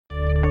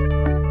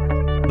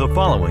The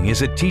following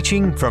is a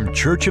teaching from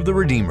Church of the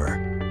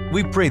Redeemer.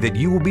 We pray that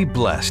you will be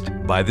blessed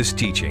by this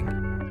teaching.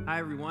 Hi,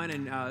 everyone,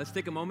 and let's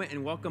take a moment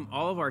and welcome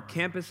all of our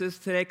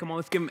campuses today. Come on,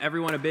 let's give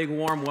everyone a big,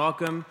 warm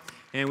welcome.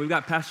 And we've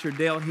got Pastor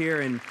Dale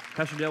here, and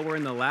Pastor Dale, we're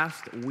in the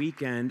last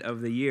weekend of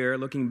the year,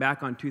 looking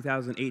back on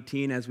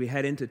 2018 as we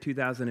head into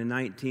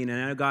 2019,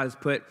 and I know God has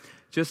put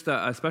just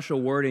a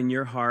special word in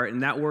your heart,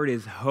 and that word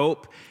is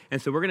hope. And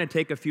so we're going to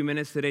take a few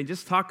minutes today and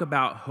just talk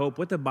about hope,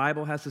 what the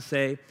Bible has to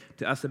say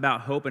to us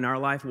about hope in our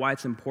life, why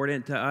it's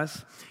important to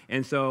us.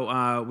 And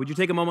so would you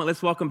take a moment?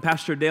 Let's welcome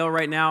Pastor Dale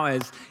right now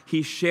as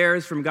he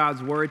shares from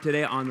God's word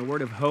today on the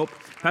word of hope.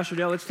 Pastor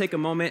Dale, let's take a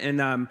moment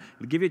and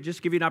give you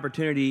an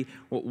opportunity.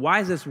 Why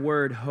is this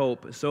word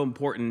hope so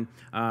important?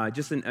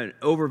 Just an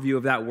overview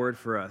of that word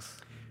for us.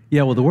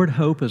 Yeah, well, the word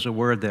hope is a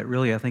word that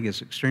really I think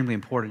is extremely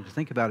important to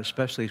think about,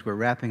 especially as we're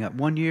wrapping up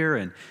one year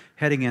and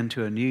heading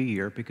into a new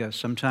year, because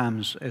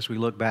sometimes as we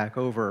look back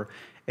over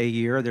a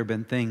year, there have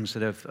been things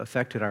that have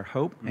affected our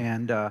hope,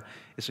 and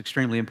it's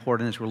extremely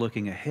important as we're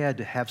looking ahead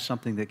to have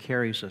something that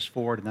carries us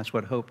forward, and that's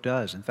what hope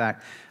does. In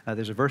fact,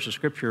 there's a verse of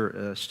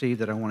Scripture, Steve,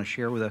 that I want to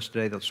share with us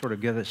today that'll sort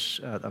of give us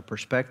a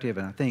perspective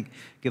and I think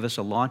give us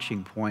a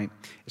launching point.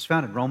 It's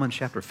found in Romans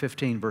chapter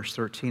 15, verse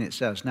 13. It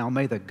says, "Now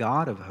may the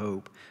God of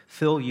hope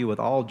fill you with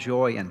all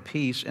joy and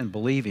peace in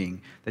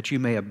believing, that you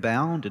may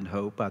abound in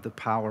hope by the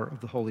power of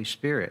the Holy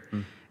Spirit."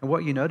 And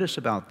what you notice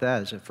about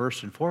that is that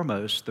first and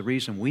foremost, the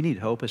reason we need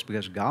hope is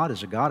because God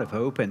is a God of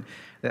hope, and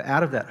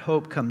out of that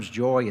hope comes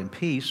joy and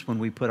peace when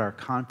we put our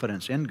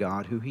confidence in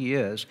God, who He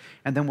is,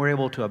 and then we're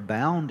able to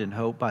abound in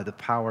hope by the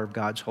power of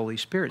God's Holy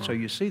Spirit. So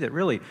you see that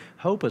really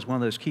hope is one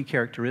of those key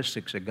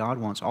characteristics that God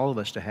wants all of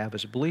us to have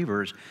as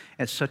believers.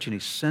 It's such an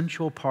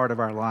essential part of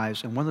our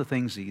lives, and one of the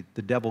things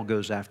the devil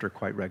goes after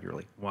quite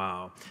regularly.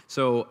 Wow.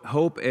 So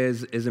hope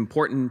is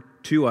important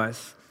to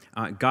us.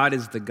 God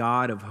is the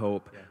God of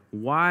hope. Yeah.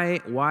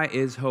 Why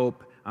is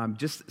hope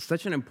just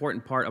such an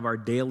important part of our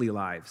daily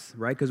lives,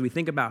 right? Because we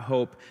think about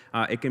hope,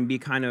 it can be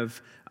kind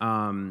of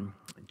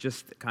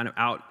just kind of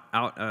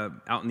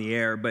out in the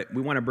air, but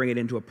we want to bring it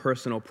into a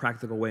personal,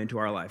 practical way into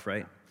our life,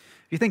 right?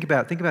 If you think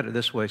about it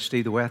this way,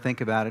 Steve, the way I think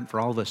about it for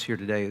all of us here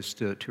today is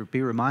to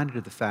be reminded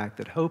of the fact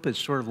that hope is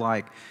sort of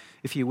like,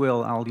 if you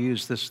will, I'll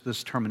use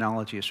this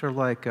terminology, it's sort of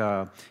like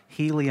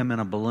helium in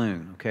a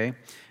balloon, okay?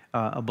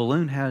 A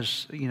balloon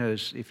has,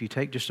 if you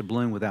take just a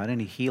balloon without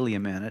any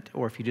helium in it,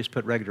 or if you just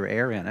put regular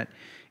air in it,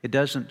 it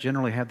doesn't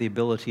generally have the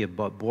ability of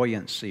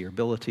buoyancy or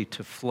ability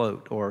to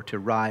float or to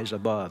rise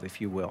above,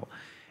 if you will.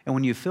 And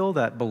when you fill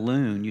that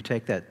balloon, you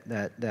take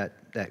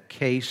that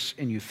case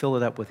and you fill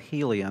it up with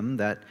helium,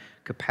 that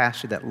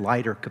capacity, that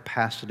lighter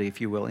capacity,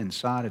 if you will,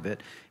 inside of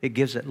it, it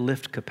gives it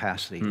lift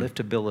capacity,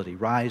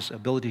 liftability,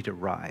 ability to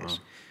rise.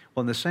 Wow.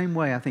 Well, in the same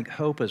way, I think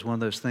hope is one of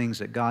those things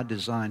that God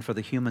designed for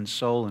the human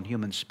soul and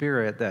human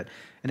spirit that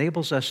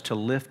enables us to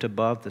lift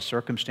above the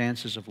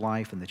circumstances of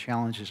life and the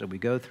challenges that we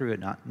go through.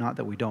 Not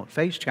that we don't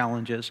face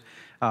challenges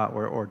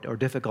or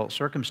difficult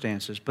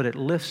circumstances, but it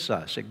lifts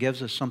us. It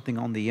gives us something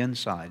on the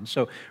inside. And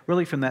so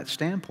really from that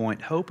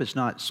standpoint, hope is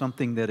not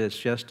something that is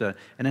just an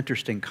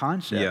interesting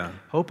concept. Yeah.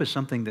 Hope is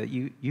something that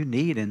you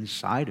need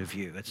inside of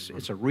you.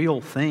 It's a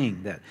real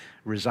thing that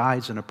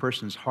resides in a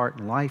person's heart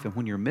and life, and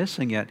when you're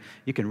missing it,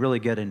 you can really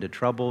get into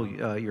trouble.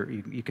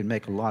 You can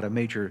make a lot of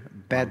major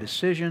bad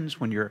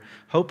decisions when you're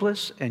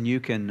hopeless, and you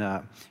can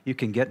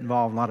get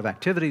involved in a lot of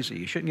activities that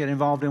you shouldn't get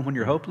involved in when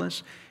you're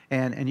hopeless,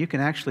 and you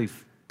can actually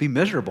be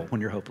miserable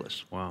when you're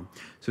hopeless. Wow.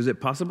 So is it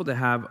possible to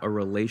have a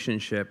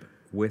relationship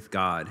with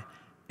God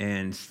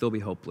and still be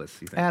hopeless,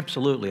 you think?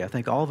 Absolutely. I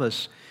think all of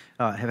us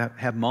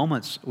have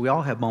moments, we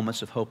all have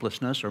moments of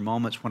hopelessness or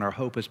moments when our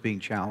hope is being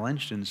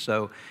challenged. And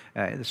so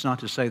it's not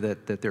to say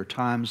that there are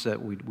times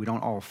that we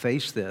don't all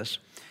face this,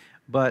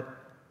 but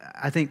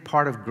I think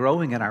part of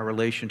growing in our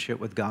relationship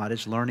with God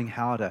is learning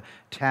how to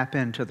tap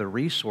into the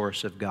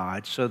resource of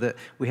God so that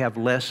we have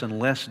less and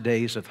less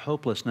days of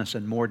hopelessness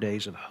and more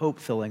days of hope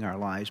filling our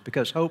lives,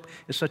 because hope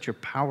is such a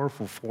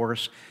powerful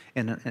force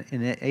in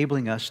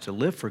enabling us to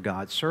live for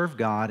God, serve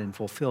God, and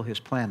fulfill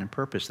His plan and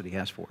purpose that He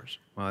has for us.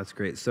 Wow, that's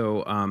great.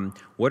 So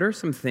what are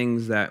some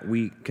things that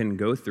we can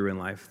go through in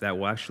life that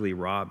will actually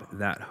rob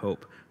that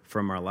hope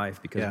from our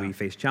life? Because we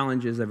face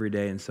challenges every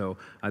day, and so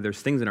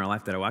there's things in our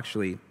life that will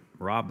actually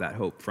rob that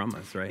hope from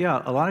us, right?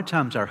 Yeah, a lot of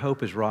times our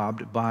hope is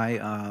robbed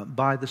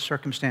by the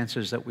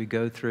circumstances that we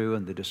go through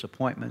and the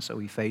disappointments that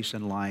we face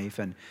in life.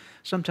 And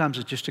sometimes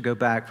it's just to go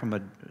back from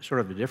a sort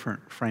of a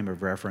different frame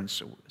of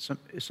reference.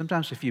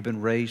 Sometimes if you've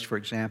been raised, for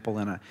example,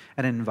 in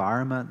an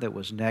environment that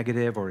was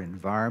negative, or an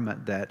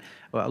environment that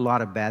a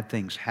lot of bad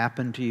things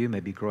happened to you,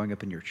 maybe growing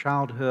up in your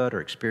childhood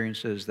or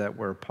experiences that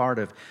were part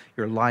of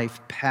your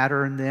life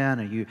pattern then,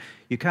 and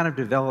you kind of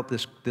develop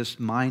this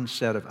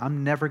mindset of,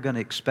 I'm never going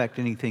to expect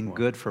anything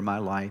good for my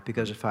life,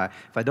 because if I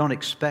don't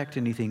expect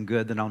anything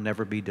good, then I'll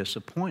never be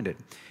disappointed.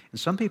 And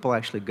some people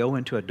actually go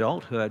into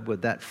adulthood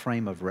with that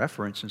frame of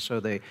reference, and so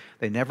they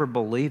never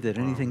believe that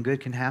anything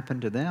good can happen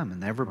to them, and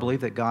never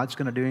believe that God's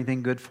going to do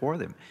anything good for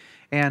them.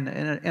 And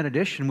in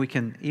addition, we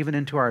can, even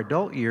into our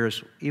adult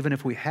years, even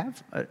if we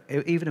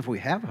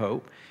have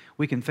hope,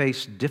 we can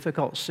face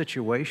difficult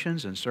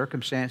situations and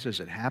circumstances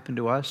that happen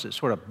to us that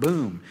sort of,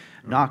 boom,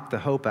 knock the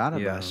hope out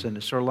of us. And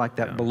it's sort of like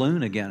that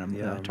balloon again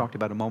I talked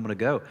about a moment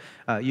ago.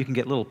 You can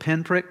get little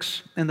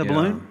pinpricks in the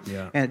balloon,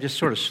 and it just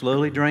sort of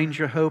slowly drains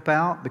your hope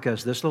out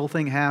because this little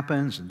thing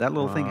happens and that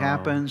little thing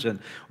happens.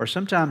 Or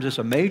sometimes it's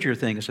a major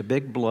thing. It's a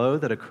big blow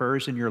that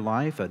occurs in your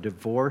life, a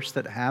divorce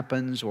that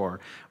happens, or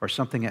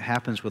something that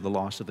happens with the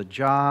loss of a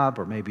job,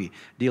 or maybe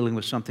dealing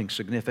with something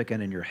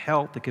significant in your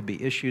health. It could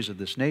be issues of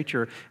this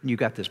nature, and you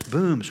got this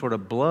boom sort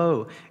of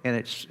blow, and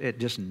it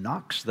just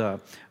knocks the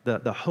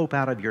hope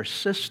out of your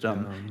system,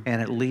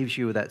 and it leaves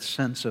you with that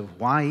sense of,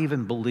 why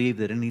even believe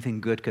that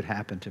anything good could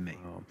happen to me?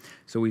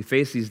 So we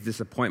face these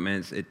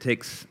disappointments. It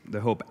takes the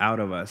hope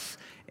out of us,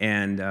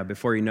 and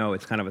before you know,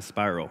 it's kind of a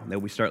spiral that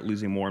we start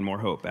losing more and more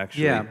hope,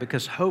 actually. Yeah,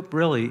 because hope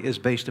really is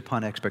based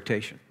upon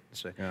expectation.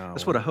 So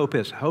that's what a hope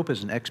is. Hope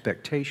is an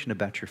expectation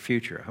about your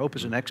future. Hope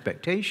is an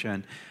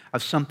expectation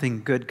of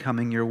something good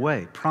coming your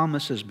way,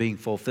 promises being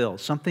fulfilled,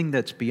 something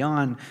that's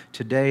beyond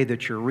today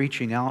that you're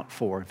reaching out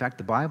for. In fact,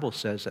 the Bible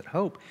says that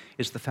hope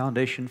is the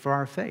foundation for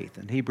our faith.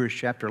 In Hebrews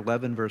chapter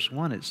 11, verse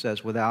 1, it says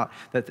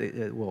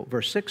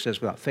verse 6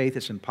 says, without faith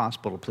it's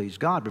impossible to please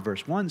God. But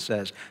verse 1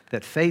 says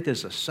that faith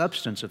is the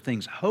substance of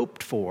things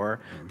hoped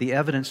for, the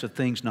evidence of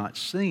things not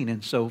seen.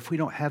 And so if we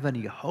don't have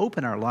any hope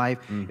in our life,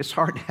 it's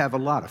hard to have a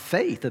lot of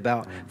faith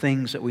about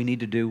things that we need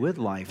to do with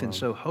life. And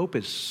so hope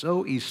is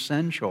so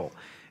essential.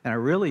 And I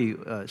really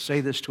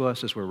say this to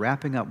us as we're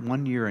wrapping up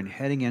one year and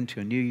heading into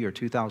a new year,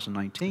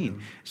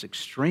 2019. It's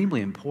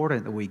extremely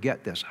important that we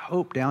get this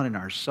hope down in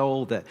our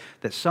soul that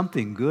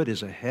something good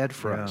is ahead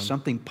for us,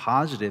 something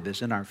positive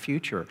is in our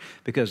future,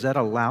 because that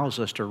allows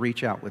us to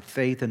reach out with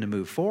faith and to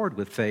move forward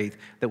with faith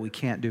that we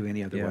can't do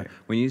any other way.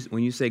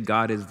 When you say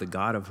God is the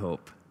God of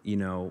hope,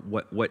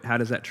 how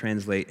does that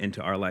translate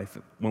into our life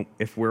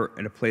if we're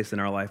in a place in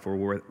our life where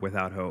we're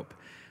without hope,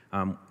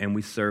 and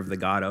we serve the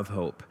God of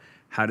hope?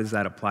 How does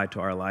that apply to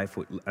our life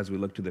as we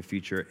look to the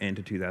future and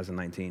to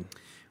 2019?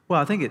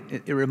 Well, I think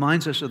it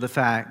reminds us of the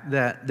fact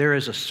that there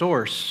is a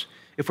source.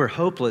 If we're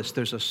hopeless,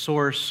 there's a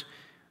source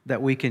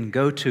that we can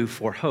go to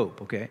for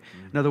hope, okay?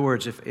 In other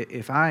words,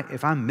 if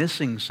I'm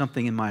missing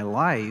something in my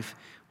life,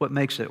 what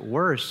makes it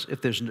worse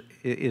if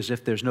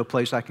there's no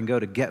place I can go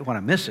to get what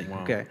I'm missing,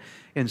 okay?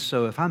 And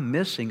so if I'm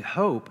missing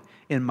hope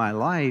in my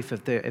life,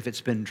 if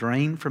it's been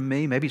drained from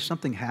me, maybe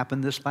something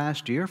happened this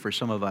last year for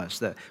some of us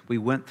that we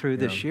went through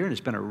this year, and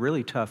it's been a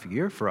really tough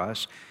year for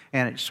us,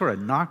 and it sort of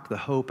knocked the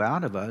hope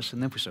out of us,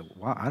 and then we said,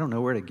 wow, I don't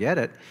know where to get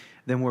it,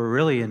 then we're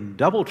really in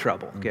double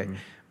trouble, okay?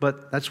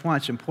 But that's why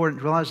it's important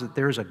to realize that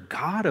there's a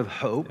God of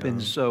hope,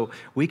 and so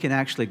we can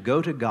actually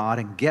go to God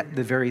and get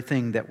the very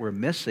thing that we're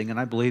missing. And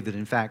I believe that,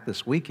 in fact,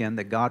 this weekend,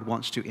 that God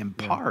wants to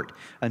impart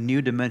a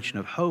new dimension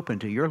of hope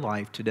into your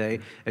life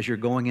today as you're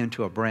going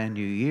into a brand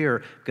new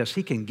year, because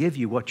He can give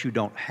you what you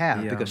don't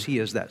have, because He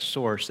is that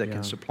source that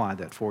can supply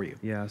that for you.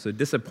 Yeah, so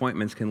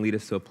disappointments can lead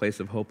us to a place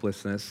of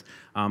hopelessness.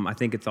 I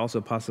think it's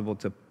also possible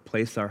to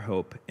place our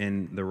hope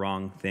in the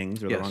wrong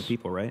things or the wrong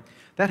people, right?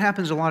 That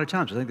happens a lot of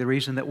times. I think the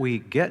reason that we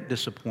get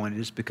disappointed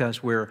is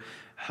because we're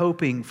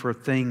hoping for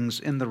things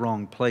in the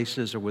wrong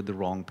places or with the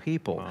wrong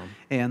people.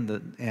 And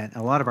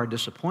a lot of our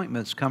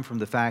disappointments come from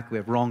the fact we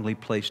have wrongly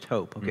placed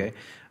hope, okay?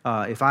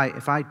 If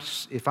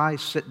I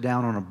sit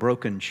down on a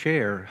broken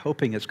chair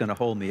hoping it's going to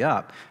hold me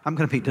up, I'm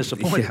going to be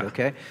disappointed,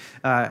 okay?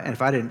 And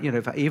if I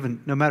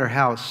didn't, no matter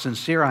how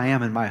sincere I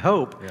am in my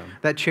hope,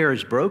 that chair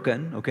is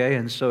broken, okay?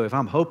 And so if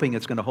I'm hoping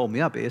it's going to hold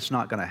me up, it's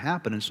not going to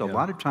happen. And so a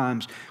lot of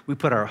times we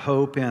put our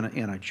hope in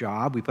a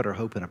job, we put our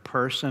hope in a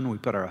person, we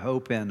put our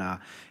hope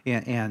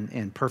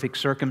in perfect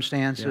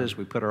circumstances,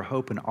 we put our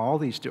hope in all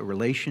these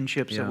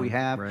relationships that we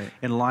have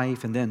in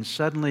life, and then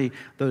suddenly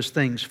those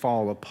things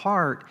fall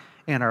apart.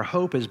 And our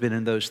hope has been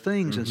in those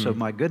things, and so,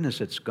 my goodness,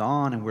 it's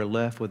gone, and we're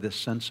left with this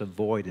sense of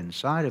void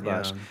inside of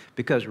us,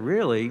 because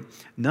really,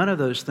 none of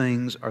those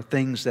things are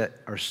things that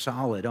are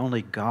solid.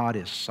 Only God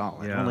is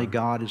solid. Only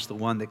God is the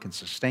one that can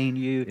sustain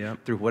you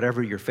through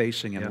whatever you're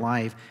facing in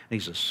life, and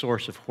He's a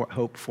source of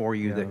hope for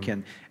you that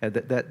can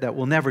that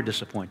will never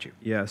disappoint you.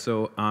 Yeah,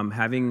 so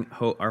having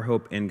our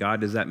hope in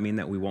God, does that mean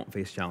that we won't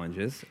face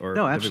challenges? Or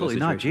no, absolutely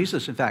not.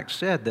 Jesus, in fact,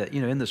 said that,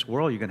 in this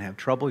world, you're going to have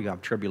trouble, you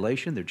have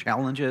tribulation, there are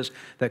challenges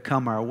that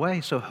come our way.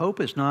 So hope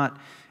is not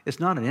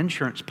an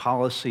insurance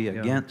policy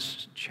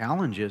against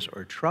challenges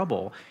or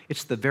trouble.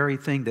 It's the very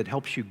thing that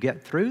helps you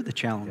get through the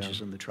challenges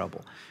and the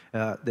trouble.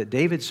 That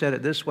David said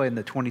it this way in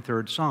the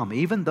 23rd Psalm,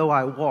 even though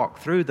I walk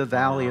through the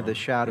valley of the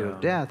shadow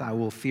of death, I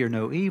will fear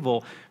no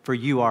evil, for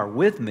you are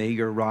with me,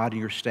 your rod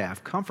and your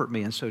staff comfort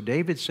me. And so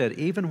David said,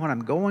 even when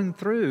I'm going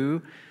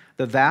through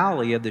the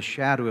valley of the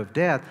shadow of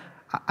death,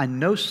 I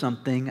know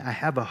something. I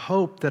have a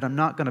hope that I'm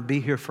not going to be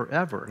here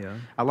forever. Yeah.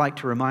 I like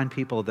to remind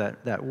people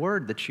that that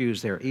word that's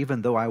used there,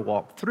 even though I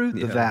walk through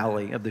the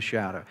valley of the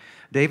shadow.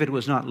 David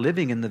was not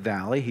living in the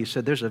valley. He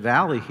said, there's a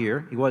valley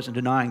here. He wasn't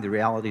denying the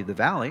reality of the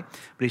valley,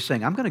 but he's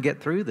saying, I'm going to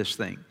get through this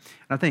thing. And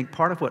I think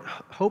part of what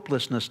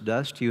hopelessness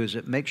does to you is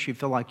it makes you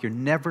feel like you're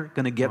never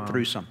going to get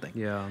through something.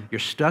 Yeah. You're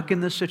stuck in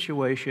this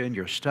situation.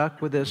 You're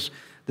stuck with this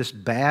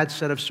bad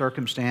set of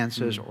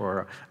circumstances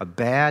or a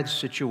bad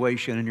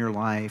situation in your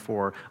life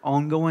or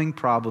ongoing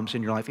problems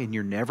in your life, and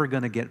you're never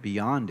going to get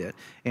beyond it.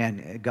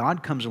 And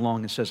God comes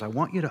along and says, I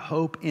want you to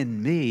hope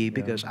in me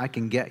because I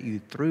can get you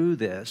through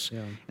this.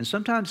 Yeah. And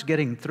sometimes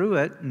getting through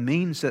it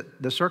means that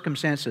the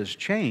circumstances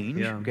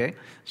change, okay?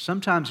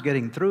 Sometimes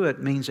getting through it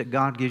means that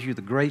God gives you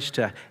the grace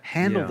to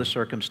handle the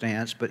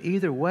circumstance, but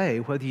either way,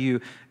 whether you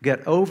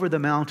get over the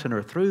mountain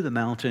or through the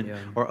mountain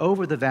or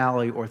over the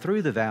valley or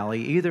through the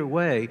valley, either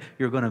way,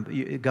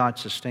 God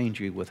sustains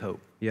you with hope.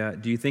 Yeah.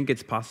 Do you think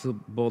it's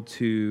possible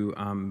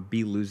to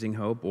be losing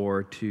hope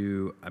or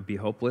to be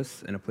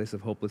hopeless in a place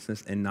of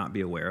hopelessness and not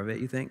be aware of it,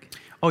 you think?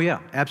 Oh, yeah,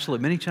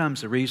 absolutely. Many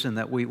times the reason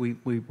that we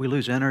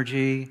lose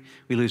energy,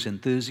 we lose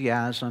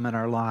enthusiasm in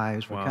our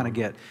lives, we kind of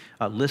get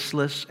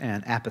listless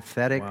and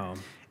apathetic.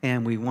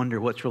 And we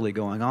wonder what's really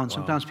going on.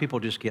 Sometimes people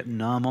just get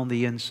numb on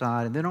the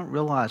inside and they don't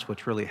realize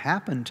what's really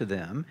happened to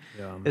them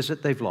is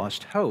that they've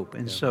lost hope.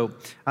 And so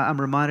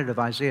I'm reminded of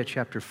Isaiah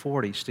chapter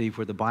 40, Steve,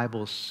 where the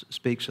Bible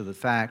speaks of the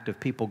fact of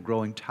people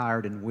growing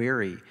tired and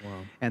weary.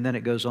 And then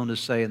it goes on to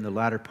say in the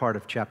latter part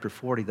of chapter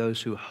 40,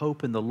 those who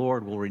hope in the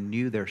Lord will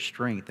renew their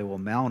strength. They will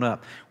mount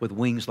up with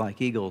wings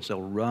like eagles.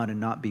 They'll run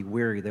and not be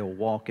weary. They will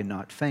walk and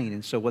not faint.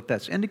 And so what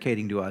that's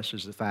indicating to us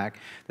is the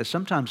fact that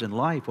sometimes in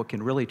life what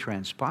can really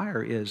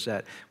transpire is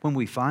that when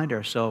we find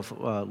ourselves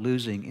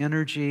losing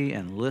energy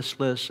and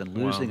listless and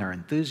losing our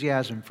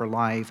enthusiasm for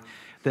life,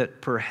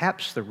 that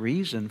perhaps the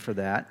reason for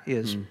that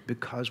is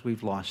because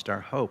we've lost our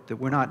hope, that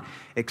we're not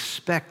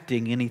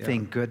expecting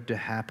anything good to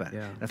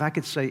happen. If I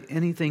could say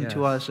anything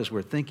to us as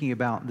we're thinking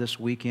about this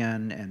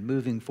weekend and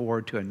moving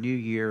forward to a new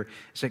year,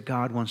 is that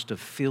God wants to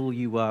fill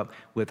you up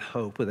with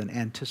hope, with an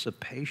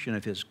anticipation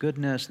of His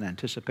goodness, an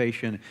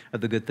anticipation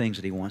of the good things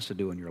that He wants to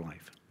do in your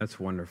life. That's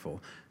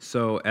wonderful.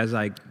 So as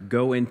I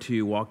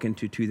walk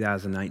into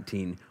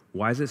 2019,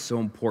 why is it so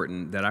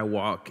important that I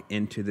walk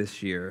into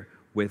this year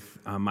with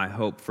my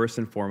hope, first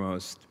and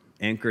foremost,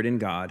 anchored in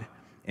God,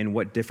 and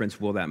what difference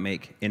will that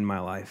make in my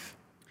life?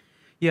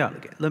 Yeah,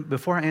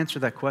 before I answer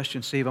that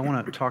question, Steve, I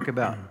want to talk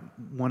about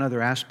one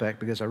other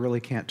aspect because I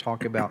really can't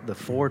talk about the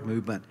forward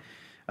movement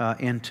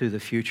into the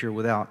future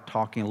without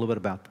talking a little bit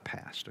about the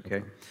past,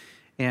 okay?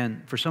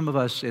 And for some of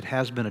us, it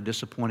has been a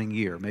disappointing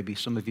year. Maybe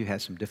some of you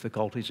had some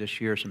difficulties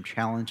this year, some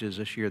challenges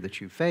this year that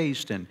you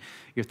faced, and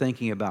you're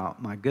thinking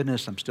about, my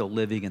goodness, I'm still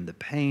living in the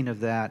pain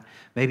of that.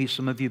 Maybe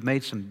some of you have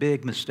made some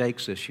big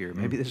mistakes this year.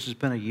 Maybe this has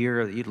been a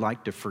year that you'd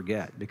like to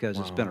forget because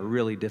it's been a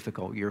really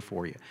difficult year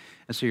for you.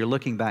 And so you're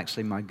looking back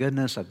saying, my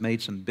goodness, I've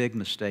made some big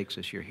mistakes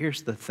this year.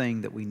 Here's the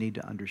thing that we need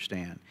to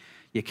understand.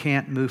 You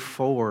can't move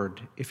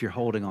forward if you're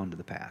holding on to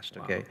the past,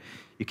 okay?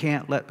 You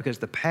can't because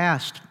the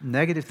past,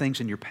 negative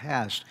things in your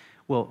past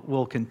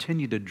will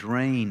continue to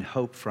drain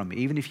hope from you.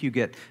 Even if you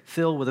get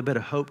filled with a bit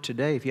of hope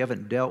today, if you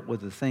haven't dealt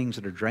with the things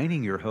that are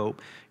draining your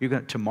hope,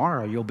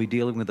 tomorrow you'll be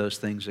dealing with those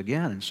things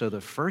again. And so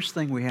the first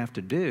thing we have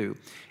to do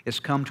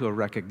is come to a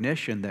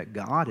recognition that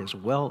God is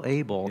well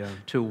able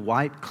to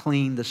wipe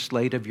clean the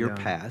slate of your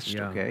past,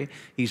 okay?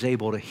 He's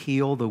able to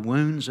heal the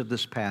wounds of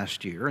this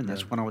past year, and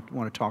that's what I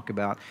want to talk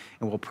about,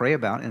 and we'll pray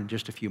about in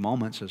just a few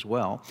moments as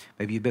well.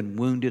 Maybe you've been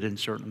wounded in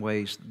certain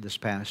ways this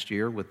past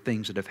year with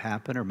things that have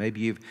happened, or maybe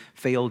you've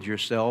failed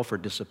yourself or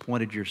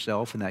disappointed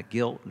yourself, and that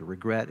guilt and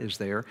regret is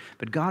there.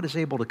 But God is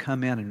able to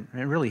come in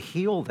and really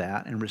heal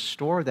that and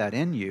restore that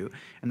in you,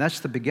 and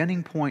that's the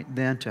beginning point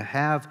then to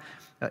have,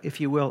 if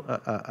you will,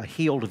 a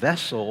healed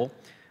vessel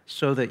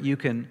so that you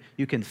can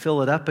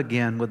fill it up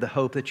again with the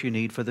hope that you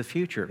need for the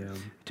future.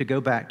 To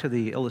go back to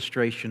the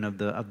illustration of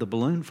the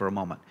balloon for a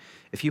moment.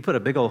 If you put a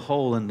big old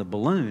hole in the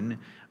balloon,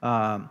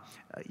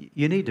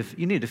 you need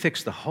to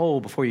fix the hole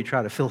before you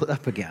try to fill it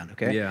up again,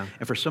 okay?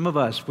 And for some of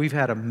us, we've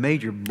had a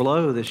major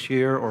blow this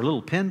year or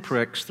little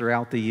pinpricks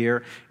throughout the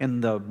year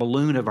in the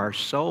balloon of our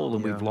soul,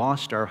 and we've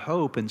lost our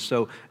hope. And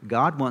so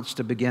God wants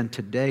to begin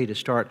today to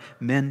start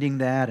mending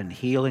that and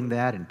healing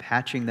that and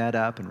patching that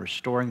up and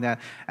restoring that.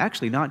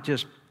 Actually, not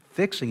just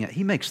fixing it.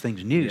 He makes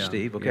things new,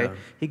 Steve, okay?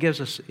 He gives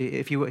us,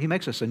 he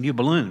makes us a new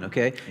balloon,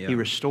 okay? He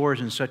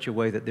restores in such a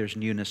way that there's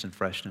newness and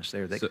freshness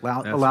there that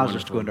allows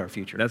us to go into our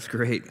future. That's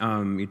great.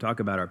 You talk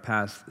about our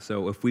past.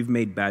 So if we've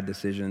made bad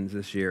decisions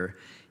this year,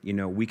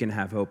 we can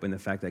have hope in the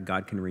fact that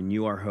God can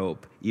renew our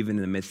hope even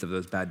in the midst of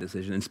those bad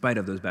decisions, in spite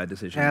of those bad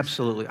decisions.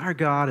 Absolutely. Our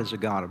God is a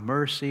God of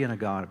mercy and a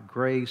God of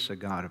grace, a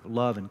God of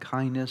love and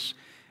kindness.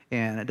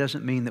 And it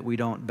doesn't mean that we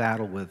don't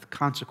battle with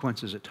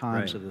consequences at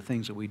times Right. of the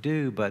things that we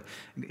do, but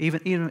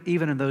even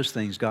in those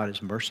things, God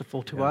is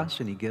merciful to us,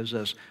 and He gives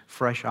us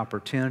fresh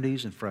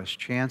opportunities and fresh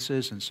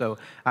chances. And so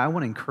I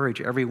want to encourage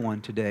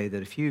everyone today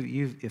that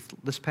if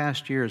this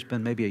past year has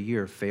been maybe a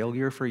year of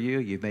failure for you,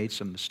 you've made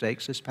some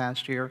mistakes this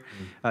past year,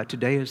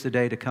 today is the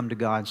day to come to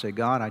God and say,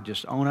 God, I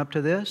just own up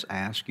to this. I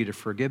ask you to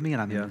forgive me,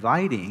 and I'm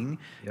inviting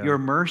your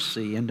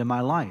mercy into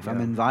my life. I'm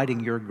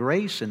inviting your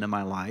grace into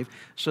my life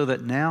so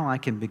that now I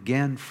can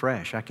begin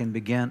fresh. I can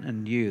begin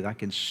anew. I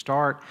can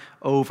start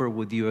over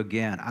with you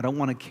again. I don't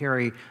want to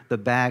carry the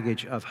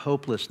baggage of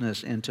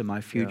hopelessness into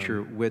my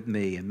future with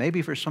me. And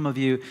maybe for some of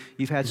you,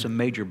 you've had some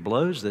major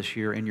blows this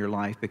year in your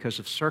life because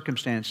of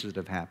circumstances that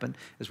have happened,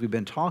 as we've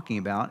been talking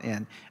about,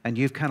 and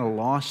you've kind of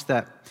lost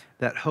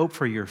that hope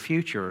for your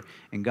future.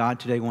 And God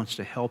today wants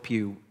to help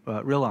you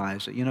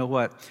realize that, you know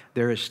what,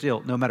 there is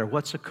still, no matter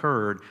what's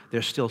occurred,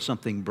 there's still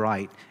something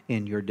bright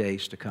in your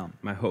days to come.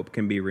 My hope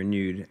can be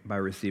renewed by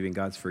receiving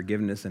God's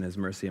forgiveness and His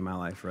mercy in my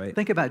life, right?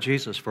 Think about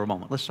Jesus for a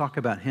moment. Let's talk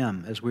about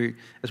Him as we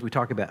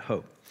talk about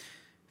hope.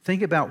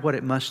 Think about what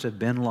it must have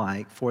been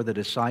like for the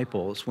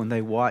disciples when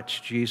they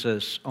watched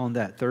Jesus on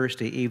that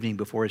Thursday evening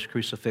before His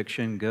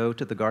crucifixion go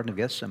to the Garden of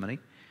Gethsemane.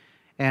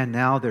 And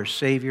now their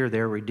Savior,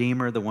 their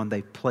Redeemer, the one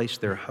they placed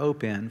their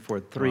hope in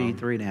for three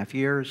and a half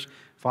years,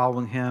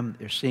 following Him,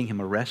 they're seeing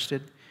Him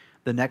arrested.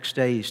 The next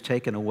day He's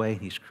taken away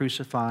and He's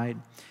crucified.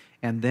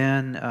 And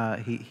then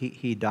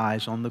he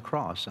dies on the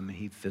cross. I mean,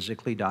 He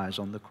physically dies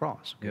on the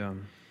cross. Okay? Yeah.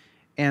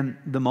 And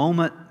the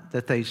moment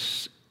that they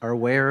are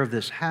aware of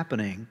this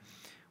happening,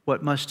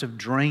 what must have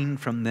drained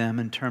from them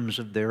in terms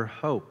of their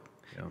hope.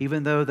 Yeah.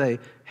 Even though they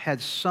had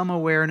some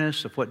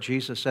awareness of what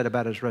Jesus said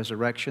about His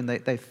resurrection,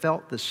 they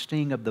felt the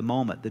sting of the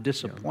moment, the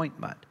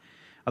disappointment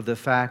of the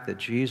fact that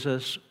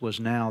Jesus was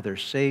now their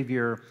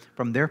Savior,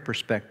 from their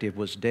perspective,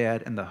 was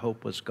dead and the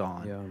hope was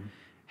gone. Yeah.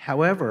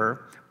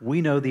 However,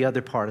 we know the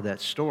other part of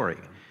that story,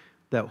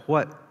 that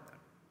what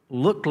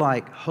looked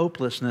like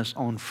hopelessness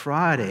on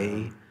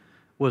Friday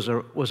was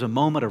a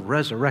moment of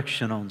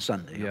resurrection on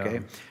Sunday, okay?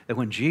 That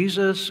when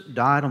Jesus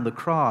died on the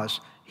cross,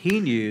 He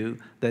knew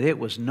that it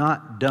was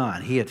not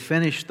done. He had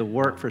finished the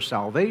work for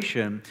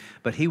salvation,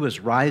 but He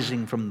was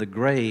rising from the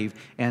grave,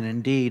 and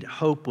indeed,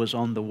 hope was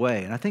on the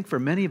way. And I think for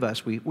many of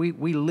us, we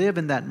live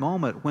in that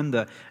moment when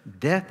the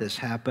death has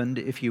happened,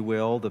 if you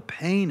will, the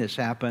pain has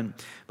happened,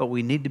 but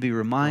we need to be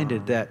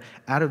reminded that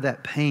out of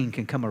that pain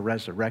can come a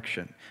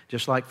resurrection.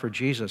 Just like for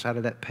Jesus, out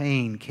of that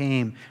pain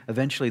came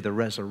eventually the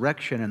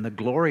resurrection and the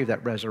glory of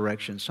that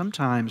resurrection.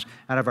 Sometimes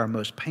out of our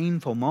most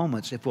painful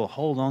moments, if we'll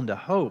hold on to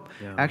hope,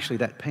 actually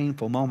that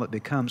painful moment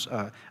becomes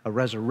a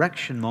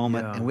resurrection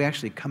moment, and we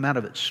actually come out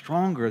of it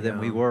stronger than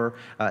we were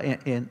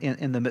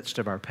in the midst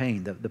of our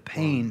pain. The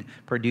pain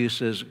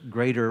produces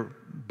greater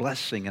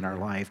blessing in our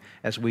life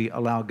as we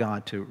allow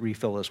God to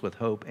refill us with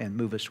hope and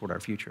move us toward our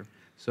future.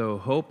 So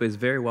hope is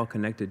very well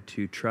connected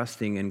to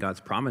trusting in God's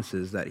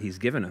promises that He's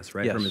given us,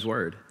 right, from His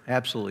Word.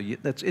 Absolutely.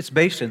 It's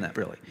based in that,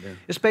 really. Yeah.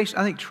 It's based.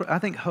 I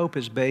think hope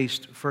is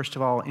based, first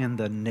of all, in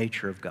the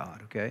nature of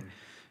God. Okay,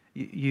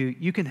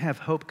 you can have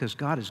hope because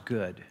God is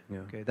good. Yeah.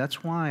 Okay,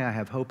 that's why I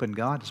have hope in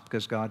God. Is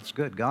because God is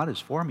good. God is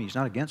for me. He's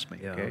not against me.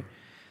 Yeah. Okay.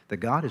 That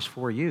God is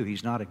for you.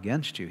 He's not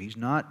against you. He's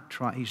not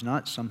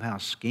somehow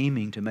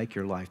scheming to make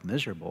your life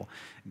miserable.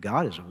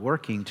 God is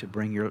working to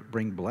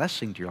bring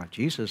blessing to your life.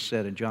 Jesus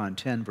said in John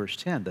 10, verse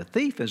 10, the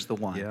thief is the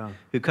one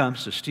who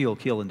comes to steal,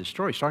 kill, and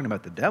destroy. He's talking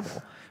about the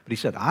devil. But He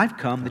said, I've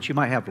come that you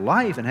might have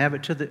life and have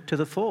it to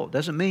the full.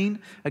 Doesn't mean,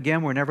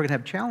 again, we're never going to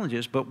have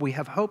challenges, but we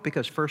have hope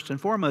because first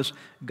and foremost,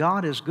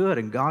 God is good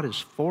and God is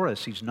for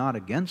us. He's not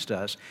against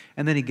us.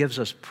 And then He gives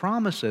us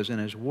promises in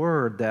His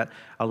Word that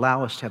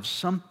allow us to have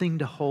something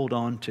to hold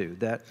on to.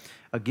 That,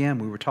 again,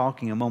 we were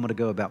talking a moment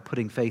ago about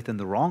putting faith in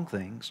the wrong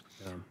things.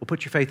 Well,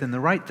 put your faith in the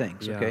right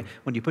things, okay?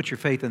 When you put your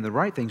faith in the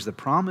right things, the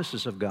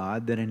promises of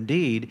God, then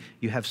indeed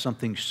you have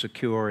something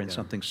secure and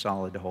something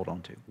solid to hold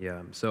on to.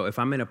 Yeah, so if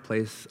I'm in a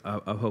place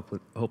of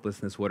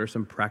hopelessness, what are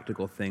some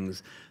practical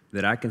things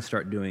that I can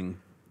start doing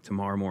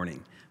tomorrow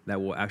morning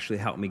that will actually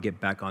help me get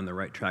back on the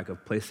right track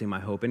of placing my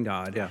hope in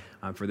God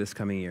for this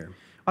coming year?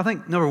 I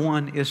think number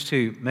one is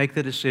to make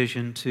the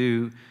decision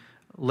to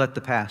let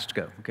the past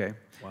go, okay?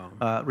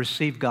 Wow.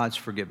 Receive God's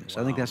forgiveness.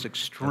 Wow. I think that's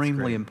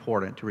extremely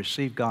important, to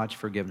receive God's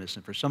forgiveness.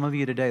 And for some of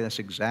you today, that's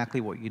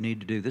exactly what you need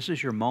to do. This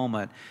is your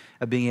moment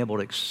of being able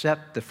to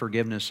accept the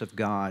forgiveness of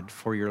God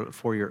for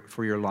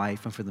your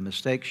life and for the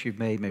mistakes you've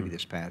made maybe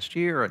this past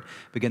year, and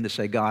begin to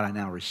say, God, I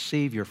now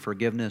receive your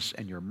forgiveness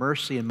and your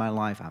mercy in my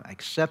life. I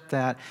accept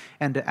that.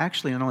 And to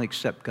actually not only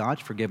accept God's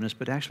forgiveness,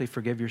 but actually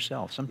forgive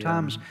yourself.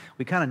 Sometimes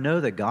we kind of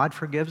know that God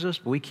forgives us,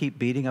 but we keep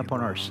beating up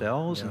on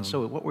ourselves. And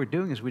so what we're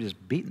doing is we're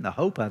just beating the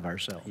hope out of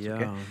ourselves.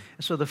 Okay?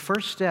 And so the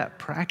first step,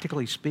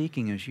 practically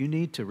speaking, is you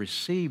need to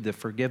receive the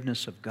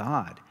forgiveness of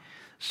God.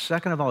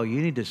 Second of all,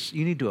 you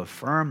need to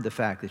affirm the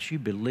fact that you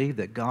believe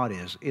that God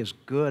is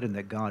good and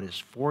that God is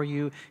for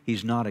you.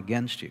 He's not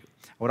against you.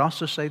 I would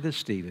also say this,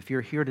 Steve, if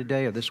you're here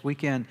today or this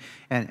weekend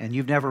and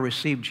you've never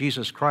received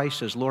Jesus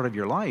Christ as Lord of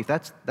your life,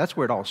 that's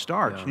where it all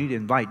starts. Yeah. You need to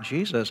invite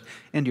Jesus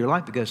into your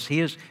life because He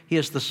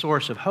is the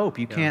source of hope.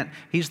 You can't,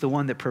 He's the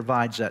one that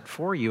provides that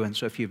for you. And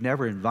so if you've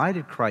never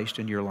invited Christ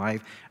into your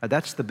life,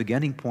 that's the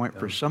beginning point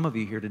for some of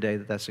you here today,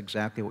 that's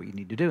exactly what you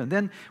need to do. And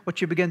then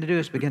what you begin to do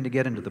is begin to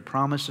get into the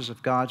promises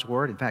of God's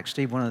Word. In fact,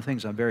 Steve, one of the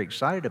things I'm very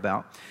excited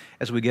about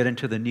as we get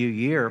into the new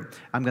year,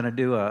 I'm going to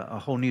do a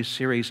whole new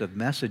series of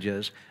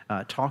messages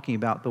talking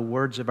about the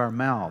words of our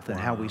mouth and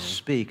how we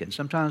speak. And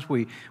sometimes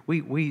we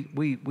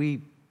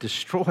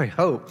destroy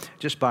hope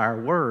just by our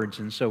words.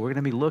 And so we're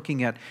going to be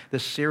looking at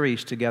this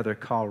series together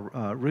called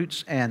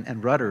Roots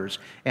and Rudders,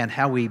 and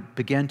how we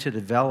begin to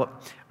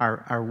develop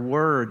our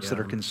words that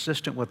are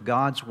consistent with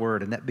God's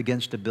Word, and that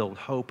begins to build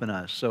hope in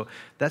us. So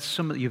that's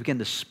you begin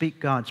to speak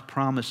God's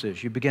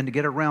promises. You begin to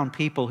get around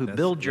people who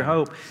build your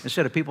hope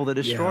instead of people that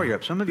destroy your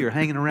hope. Some of you are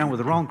hanging around with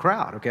the wrong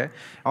crowd, okay?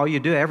 All you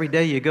do every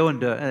day, you go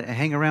and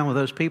hang around with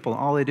those people,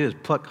 and all they do is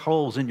pluck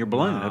holes in your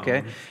balloon,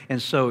 okay? And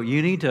so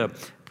you need to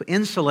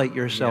insulate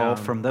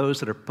yourself from those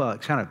that are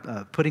kind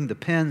of putting the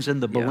pins in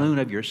the balloon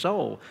of your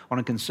soul on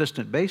a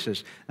consistent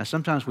basis. Now,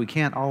 sometimes we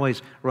can't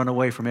always run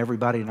away from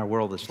everybody in our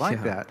world that's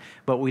like that,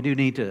 but we do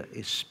need to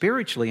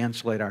spiritually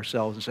insulate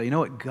ourselves and say, you know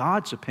what,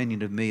 God's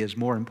opinion of me is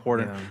more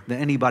important than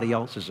anybody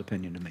else's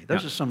opinion of me.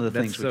 Those are some of the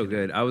things. That's so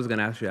good. I was going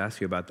to actually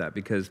ask you about that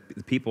because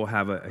people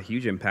have a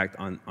huge impact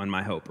on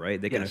my hope,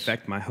 right? They can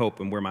affect my hope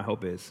and where my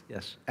hope is.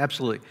 Yes,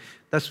 absolutely.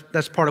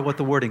 That's part of what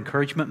the word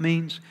encouragement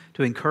means.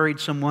 To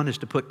encourage someone is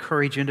to put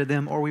courage into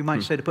them, or we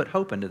might say to put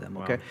hope into them,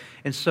 okay?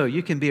 And so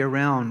you can be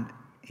around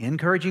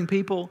encouraging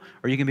people,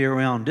 or you can be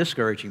around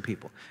discouraging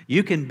people.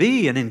 You can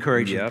be an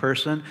encouraging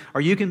person,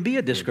 or you can be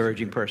a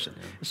discouraging person.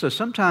 So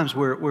sometimes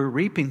we're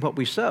reaping what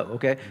we sow,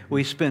 okay?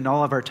 We spend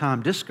all of our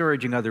time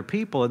discouraging other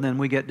people, and then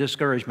we get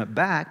discouragement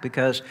back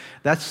because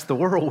that's the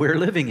world we're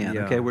living in,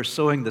 okay? We're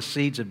sowing the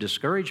seeds of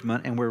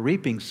discouragement, and we're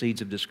reaping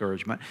seeds of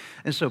discouragement.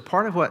 And so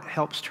part of what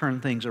helps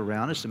turn things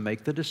around is to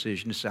make the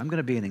decision to say, I'm going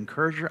to be an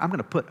encourager. I'm going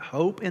to put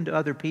hope into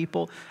other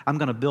people. I'm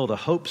going to build a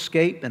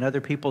hopescape in other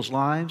people's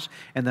lives,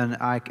 and then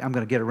I'm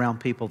going to get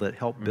around people that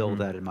help build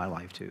that in my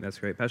life too. That's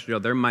great. Pastor Joe,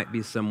 there might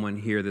be someone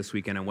here this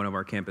weekend on one of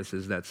our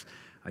campuses that's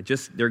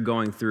they're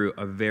going through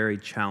a very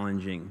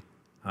challenging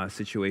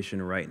situation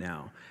right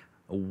now.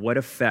 What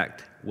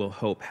effect will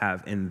hope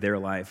have in their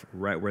life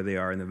right where they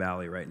are in the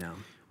valley right now?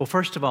 Well,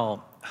 first of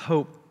all,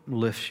 hope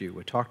lifts you.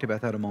 We talked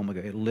about that a moment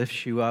ago. It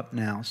lifts you up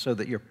now so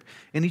that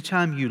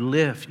anytime you're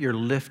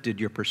lifted,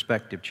 your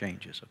perspective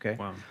changes, okay?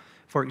 Wow.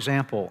 For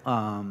example,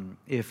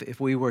 if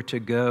we were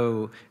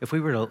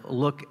to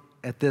look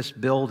at this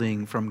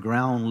building from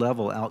ground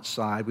level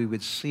outside, we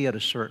would see it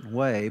a certain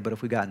way, but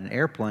if we got in an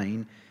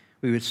airplane,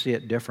 we would see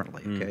it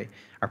differently, okay?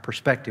 Our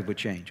perspective would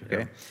change,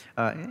 okay?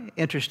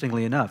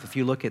 Interestingly enough, if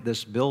you look at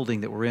this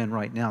building that we're in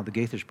right now, the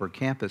Gaithersburg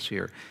campus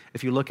here,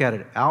 if you look at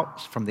it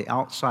from the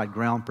outside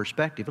ground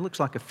perspective, it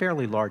looks like a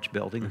fairly large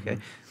building, okay?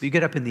 But you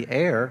get up in the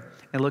air,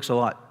 and it looks a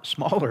lot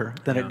smaller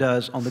than it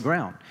does on the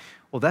ground.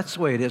 Well, that's the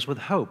way it is with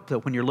hope,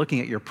 that when you're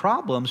looking at your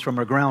problems from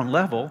a ground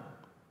level,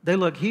 they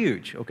look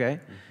huge, okay?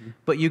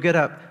 But you get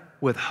up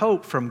with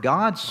hope from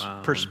God's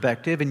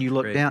perspective, and you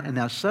look down, and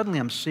now suddenly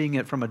I'm seeing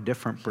it from a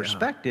different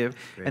perspective,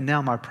 and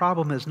now my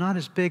problem is not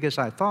as big as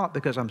I thought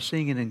because I'm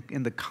seeing it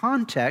in the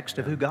context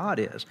of who God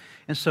is.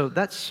 And so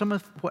that's some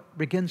of what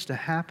begins to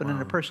happen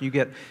in a person. You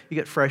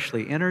get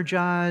freshly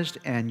energized,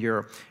 and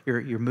you're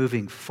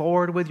moving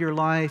forward with your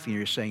life, and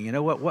you're saying, you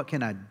know what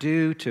can I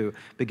do to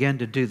begin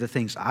to do the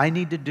things I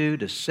need to do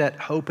to set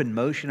hope in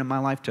motion in my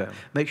life, to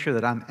make sure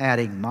that I'm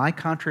adding my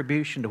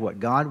contribution to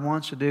what God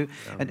wants to do.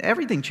 And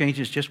everything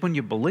changes just when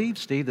you believe,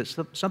 Steve, that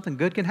something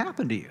good can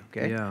happen to you,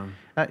 okay?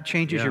 It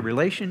changes your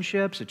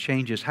relationships. It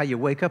changes how you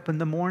wake up in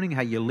the morning,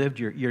 how you lived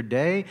your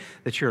day,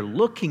 that you're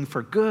looking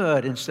for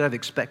good instead of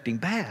expecting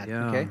bad,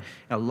 okay?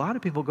 Now, a lot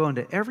of people go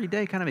into every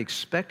day kind of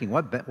expecting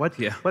what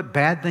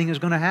bad thing is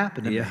going to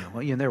happen to me.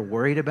 Well, they're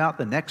worried about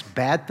the next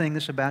bad thing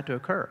that's about to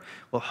occur.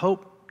 Well,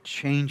 hope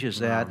changes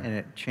that, and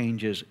it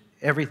changes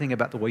everything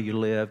about the way you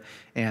live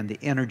and the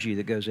energy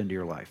that goes into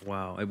your life.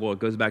 Wow. Well, it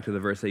goes back to the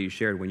verse that you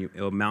shared,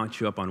 it'll mount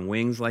you up on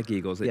wings like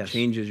eagles. It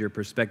changes your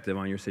perspective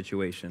on your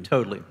situation.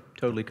 Totally,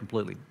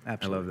 completely.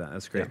 Absolutely. I love that.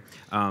 That's great.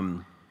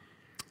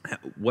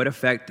 What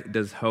effect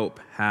does hope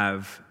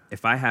have?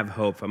 If I have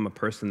hope, if I'm a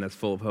person that's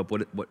full of hope,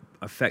 what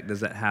effect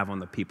does that have on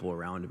the people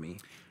around me?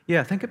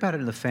 Yeah, think about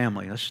it in the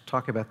family. Let's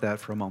talk about that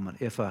for a moment.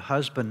 If a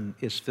husband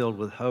is filled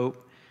with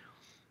hope,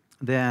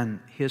 then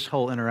his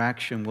whole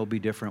interaction will be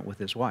different with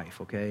his wife,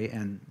 okay?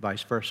 And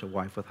vice versa,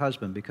 wife with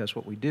husband, because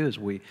what we do is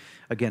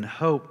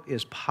hope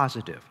is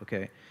positive,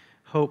 okay?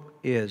 Hope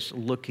is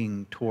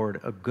looking toward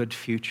a good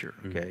future,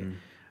 okay?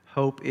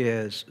 Hope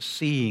is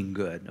seeing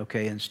good,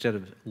 okay, instead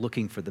of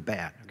looking for the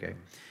bad, okay?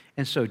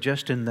 And so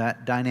just in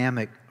that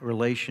dynamic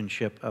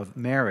relationship of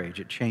marriage,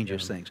 it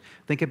changes things.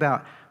 Think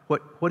about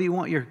what do you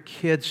want your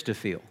kids to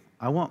feel?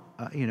 I want,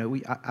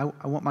 I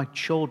want my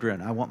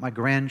children, I want my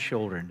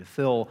grandchildren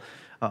to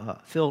I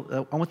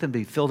want them to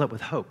be filled up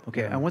with hope,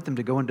 okay? Yeah. I want them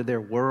to go into their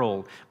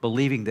world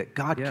believing that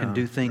God can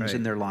do things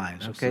in their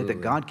lives, okay? Absolutely.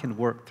 That God can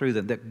work through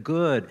them, that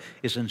good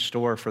is in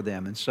store for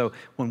them. And so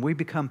when we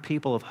become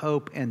people of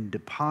hope and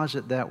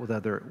deposit that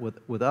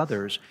with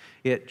others,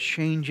 it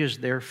changes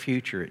their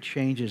future. It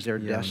changes their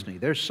destiny.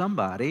 There's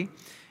somebody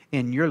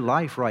in your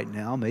life right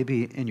now,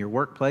 maybe in your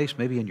workplace,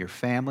 maybe in your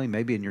family,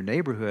 maybe in your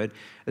neighborhood,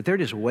 that they're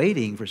just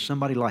waiting for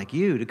somebody like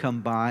you to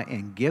come by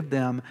and give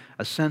them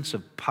a sense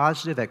of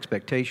positive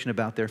expectation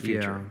about their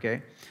future,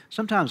 okay?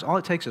 Sometimes all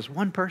it takes is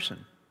one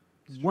person.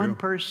 One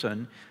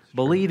person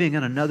believing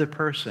in another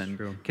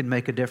person can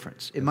make a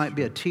difference. It might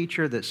be a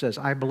teacher that says,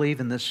 I believe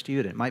in this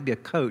student. It might be a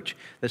coach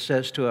that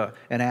says to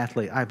an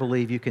athlete, I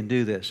believe you can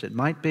do this. It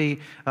might be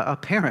a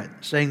parent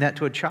saying that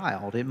to a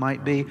child. It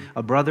might be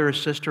a brother or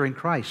sister in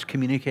Christ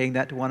communicating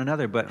that to one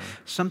another. But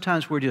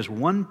sometimes we're just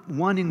one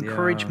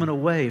encouragement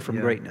away from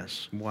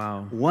greatness.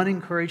 Wow. One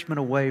encouragement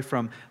away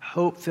from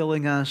hope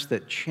filling us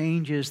that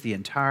changes the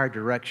entire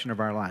direction of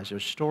our lives.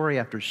 There's story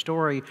after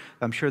story,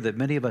 I'm sure that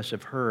many of us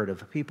have heard,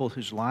 of people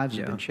whose lives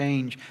have been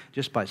changed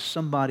just by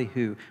somebody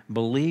who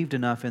believed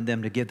enough in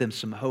them to give them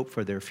some hope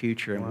for their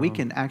future. And we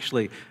can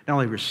actually not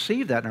only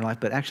receive that in our life,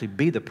 but actually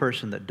be the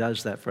person that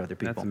does that for other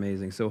people. That's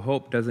amazing. So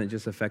hope doesn't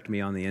just affect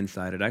me on the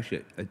inside. It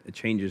actually it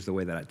changes the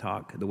way that I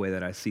talk, the way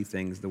that I see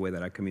things, the way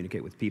that I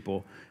communicate with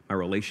people, my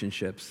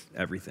relationships,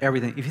 everything.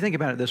 Everything. If you think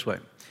about it this way,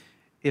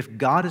 if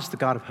God is the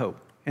God of hope,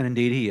 and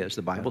indeed He is,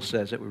 the Bible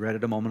says it, we read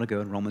it a moment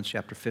ago in Romans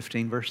chapter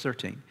 15, verse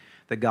 13,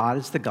 that God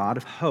is the God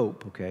of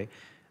hope, okay?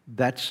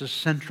 That's a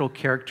central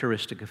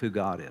characteristic of who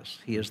God is.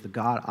 He is the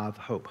God of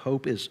hope.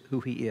 Hope is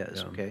who He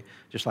is, okay?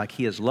 Just like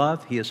He is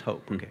love, He is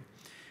hope, okay?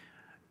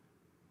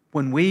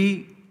 When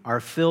we are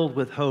filled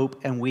with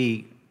hope and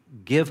we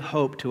give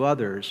hope to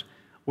others,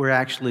 we're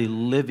actually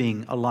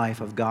living a life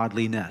of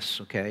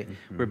godliness, okay?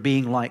 We're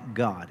being like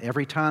God.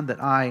 Every time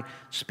that I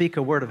speak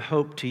a word of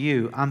hope to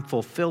you, I'm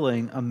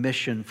fulfilling a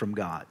mission from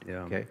God,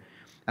 okay?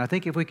 And I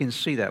think if we can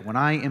see that, when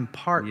I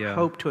impart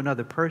hope to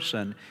another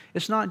person,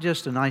 it's not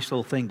just a nice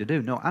little thing to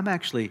do. No, I'm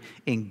actually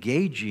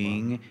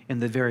engaging in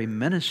the very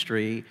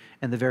ministry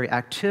and the very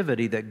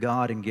activity that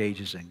God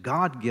engages in.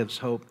 God gives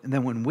hope, and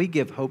then when we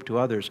give hope to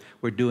others,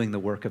 we're doing the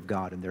work of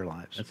God in their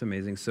lives. That's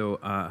amazing. So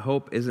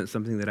hope isn't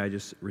something that I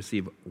just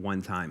receive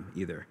one time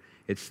either.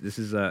 It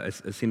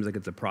seems like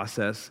it's a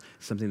process,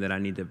 something that I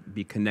need to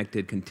be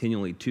connected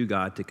continually to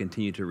God to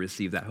continue to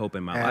receive that hope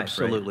in my life.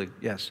 Absolutely,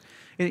 yes.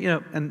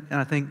 And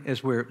I think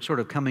as we're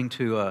sort of coming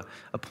to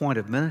a point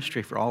of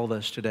ministry for all of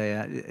us today,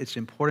 it's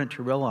important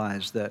to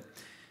realize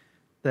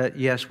that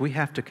yes, we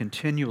have to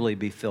continually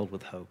be filled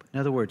with hope. In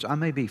other words, I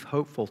may be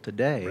hopeful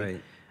today,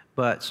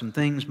 but some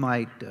things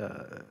might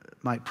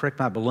prick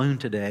my balloon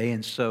today,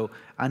 and so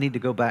I need to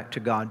go back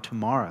to God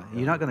tomorrow.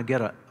 You're not going to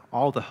get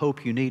all the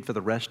hope you need for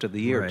the rest of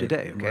the year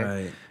today,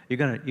 okay? You're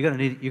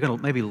gonna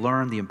maybe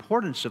learn the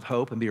importance of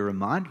hope and be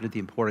reminded of the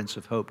importance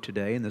of hope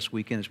today and this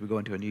weekend as we go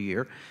into a new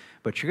year.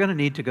 But you're gonna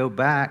need to go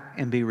back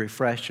and be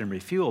refreshed and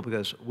refueled,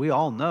 because we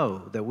all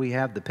know that we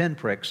have the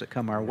pinpricks that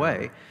come our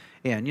way.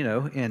 And,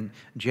 in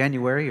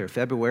January or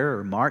February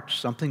or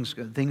March, things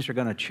are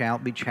going to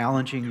be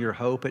challenging your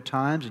hope at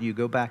times, and you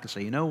go back and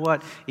say, you know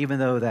what, even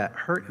though that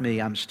hurt me,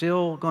 I'm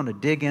still going to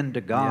dig into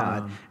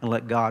God and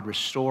let God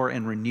restore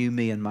and renew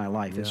me in my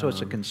life. And so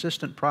it's a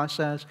consistent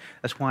process.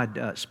 That's why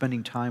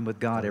spending time with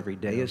God every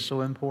day is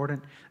so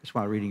important. That's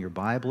why reading your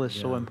Bible is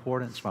so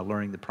important. That's why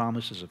learning the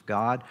promises of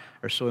God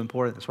are so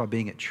important. That's why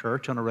being at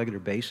church on a regular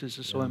basis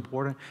is so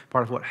important.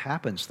 Part of what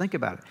happens, think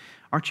about it.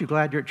 Aren't you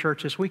glad you're at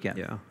church this weekend?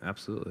 Yeah,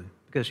 absolutely.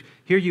 Because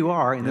here you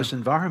are in this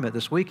environment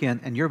this weekend,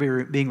 and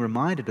you're being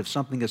reminded of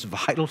something that's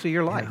vital to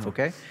your life,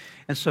 okay?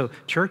 And so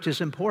church is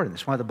important.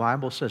 That's why the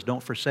Bible says,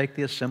 don't forsake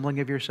the assembling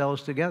of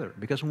yourselves together.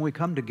 Because when we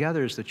come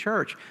together as the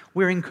church,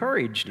 we're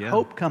encouraged.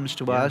 Hope comes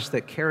to us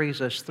that carries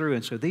us through.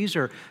 And so these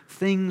are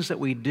things that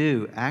we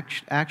do,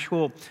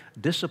 actual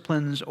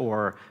disciplines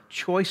or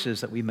choices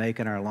that we make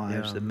in our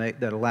lives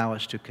that allow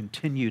us to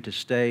continue to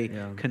stay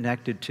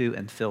connected to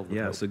and filled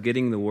with hope. So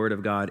getting the Word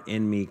of God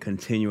in me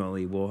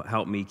continually will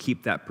help me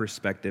keep that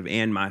perspective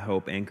and my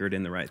hope anchored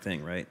in the right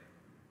thing, right?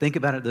 Think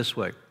about it this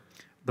way.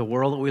 The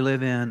world that we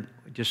live in,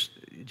 just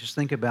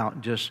think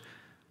about just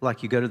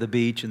like you go to the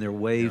beach and there are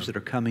waves that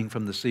are coming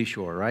from the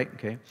seashore, right?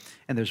 Okay.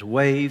 And there's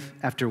wave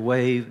after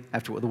wave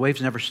after the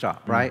waves never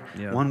stop, right?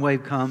 One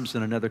wave comes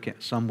and another can.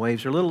 Some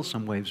waves are little,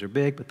 some waves are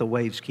big, but the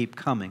waves keep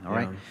coming, all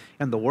right?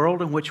 And the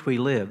world in which we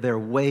live, there are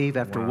wave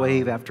after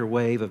wave after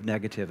wave of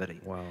negativity.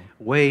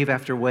 Wave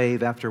after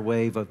wave after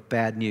wave of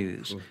bad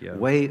news.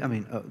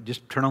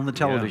 Just turn on the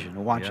television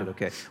and watch it,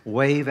 okay?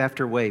 Wave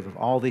after wave of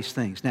all these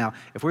things. Now,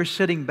 if we're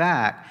sitting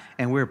back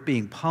and we're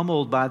being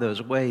pummeled by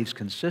those waves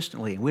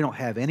consistently and we don't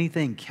have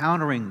anything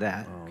countering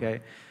that,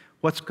 okay?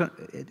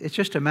 it's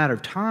just a matter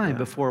of time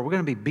before we're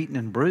going to be beaten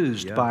and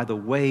bruised by the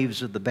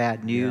waves of the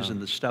bad news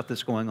and the stuff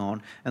that's going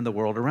on in the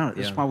world around it.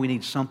 That's why we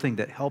need something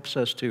that helps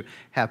us to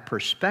have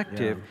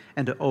perspective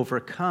and to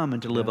overcome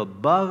and to live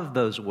above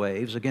those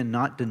waves. Again,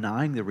 not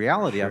denying the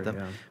reality of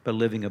them, but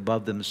living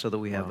above them so that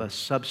we have a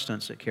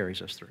substance that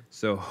carries us through.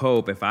 So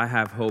hope, if I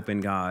have hope in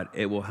God,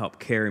 it will help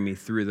carry me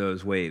through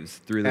those waves,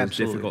 through those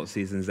difficult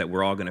seasons that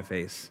we're all going to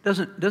face.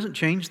 Doesn't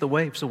change the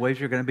waves. The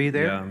waves are going to be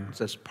there.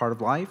 That's part of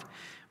life.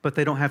 But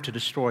they don't have to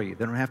destroy you.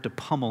 They don't have to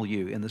pummel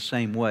you in the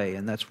same way.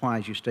 And that's why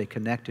as you stay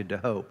connected to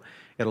hope,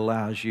 it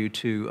allows you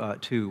to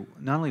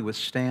not only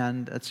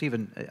withstand, that's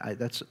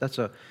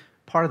a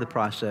part of the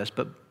process,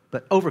 but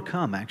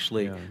overcome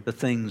actually the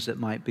things that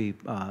might be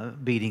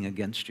beating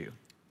against you.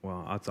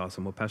 Wow, that's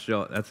awesome. Well, Pastor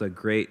Dale, that's a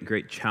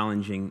great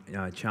challenging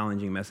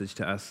message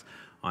to us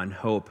on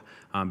hope.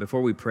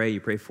 Before we pray, you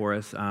pray for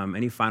us.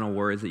 Any final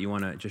words that you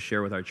want to just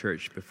share with our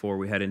church before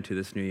we head into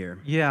this new year?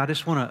 Yeah, I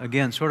just want to,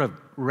 again, sort of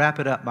wrap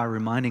it up by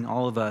reminding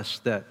all of us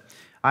that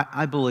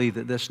I believe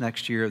that this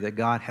next year that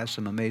God has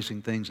some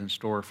amazing things in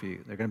store for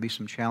you. There are going to be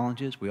some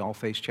challenges. We all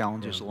face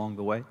challenges along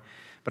the way.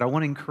 But I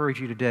want to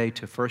encourage you today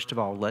to, first of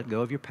all, let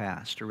go of your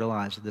past, to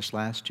realize that this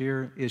last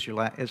year is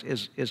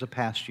a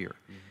past year.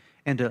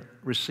 And to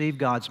receive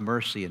God's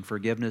mercy and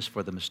forgiveness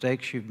for the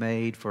mistakes you've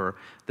made, for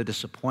the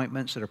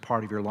disappointments that are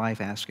part of your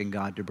life, asking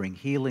God to bring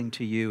healing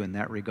to you in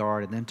that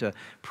regard. And then to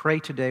pray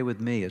today with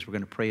me, as we're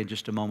going to pray in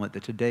just a moment,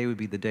 that today would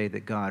be the day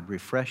that God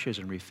refreshes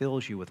and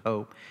refills you with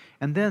hope.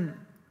 And then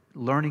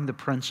learning the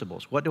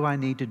principles. What do I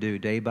need to do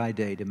day by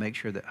day to make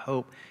sure that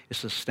hope is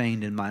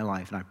sustained in my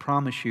life? And I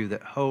promise you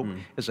that hope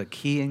is a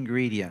key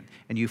ingredient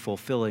in you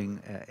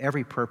fulfilling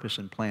every purpose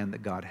and plan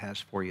that God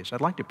has for you. So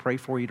I'd like to pray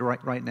for you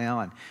right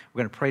now, and we're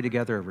going to pray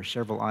together over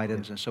several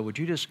items. And so would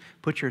you just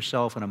put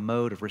yourself in a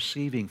mode of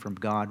receiving from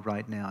God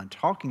right now and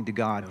talking to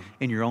God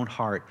in your own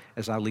heart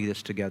as I lead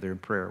us together in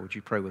prayer? Would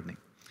you pray with me?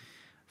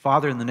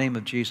 Father, in the name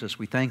of Jesus,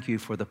 we thank you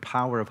for the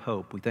power of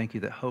hope. We thank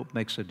you that hope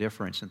makes a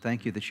difference, and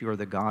thank you that you are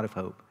the God of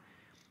hope.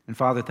 And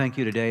Father, thank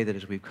you today that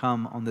as we've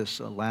come on this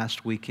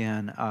last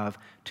weekend of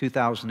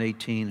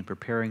 2018 and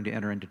preparing to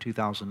enter into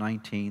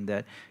 2019,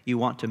 that you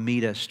want to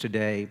meet us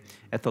today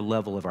at the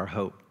level of our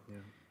hope.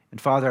 And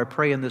Father, I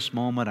pray in this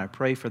moment, I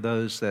pray for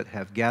those that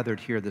have gathered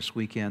here this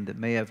weekend that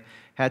may have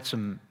had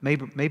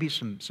maybe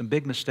some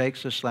big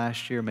mistakes this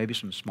last year, maybe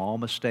some small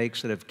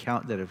mistakes that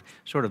have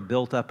sort of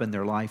built up in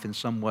their life in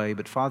some way.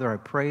 But Father, I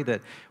pray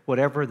that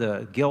whatever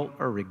the guilt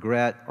or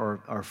regret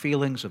or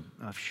feelings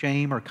of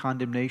shame or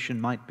condemnation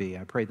might be,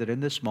 I pray that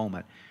in this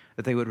moment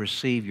that they would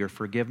receive your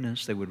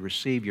forgiveness, they would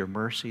receive your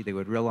mercy, they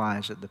would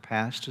realize that the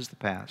past is the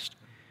past.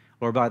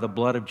 Lord, by the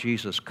blood of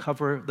Jesus,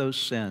 cover those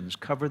sins,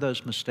 cover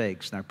those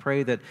mistakes. And I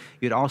pray that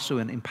you'd also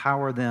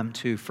empower them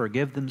to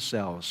forgive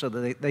themselves so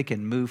that they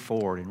can move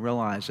forward and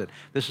realize that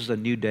this is a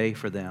new day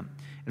for them.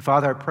 And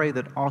Father, I pray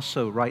that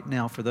also right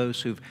now for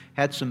those who've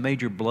had some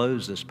major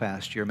blows this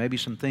past year, maybe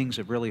some things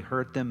have really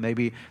hurt them,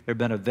 maybe there have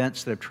been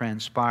events that have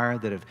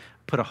transpired that have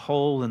put a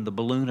hole in the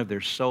balloon of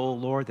their soul,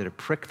 Lord, that have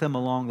pricked them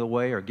along the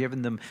way or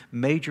given them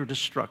major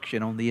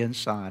destruction on the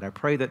inside. I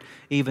pray that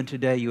even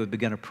today you would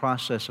begin a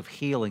process of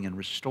healing and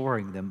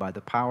restoring them by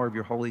the power of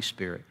your Holy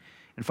Spirit.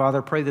 And Father,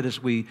 I pray that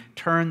as we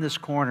turn this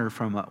corner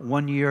from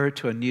one year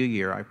to a new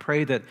year, I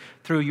pray that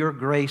through your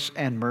grace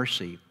and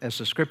mercy, as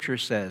the Scripture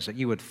says, that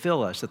you would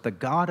fill us, that the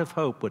God of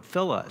hope would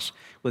fill us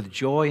with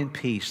joy and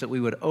peace, that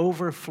we would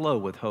overflow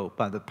with hope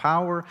by the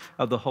power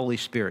of the Holy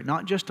Spirit.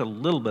 Not just a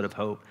little bit of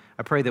hope.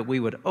 I pray that we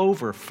would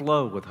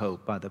overflow with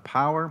hope by the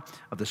power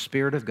of the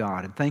Spirit of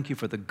God. And thank you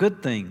for the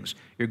good things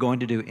you're going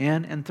to do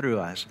in and through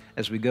us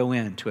as we go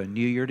into a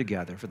new year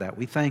together. For that,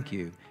 we thank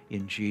you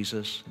in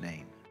Jesus'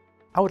 name.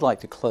 I would like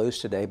to close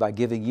today by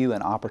giving you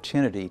an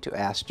opportunity to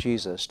ask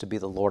Jesus to be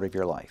the Lord of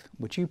your life.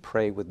 Would you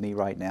pray with me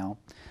right now?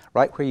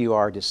 Right where you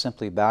are, just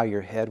simply bow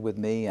your head with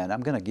me, and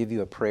I'm going to give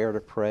you a prayer to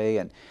pray,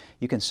 and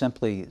you can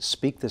simply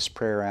speak this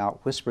prayer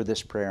out, whisper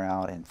this prayer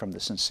out, and from the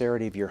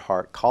sincerity of your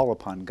heart, call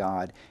upon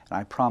God, and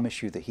I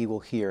promise you that He will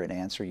hear and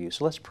answer you.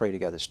 So let's pray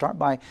together. Start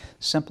by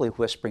simply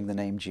whispering the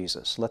name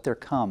Jesus. Let there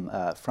come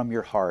from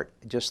your heart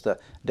just the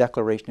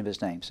declaration of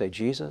His name. Say,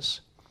 Jesus,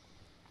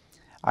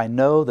 I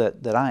know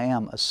that I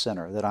am a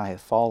sinner, that I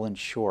have fallen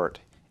short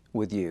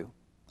with you.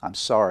 I'm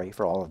sorry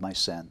for all of my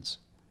sins.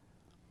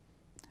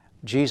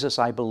 Jesus,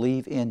 I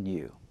believe in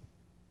you.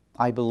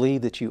 I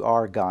believe that you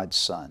are God's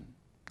Son.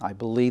 I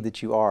believe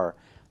that you are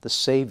the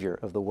Savior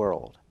of the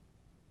world.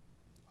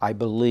 I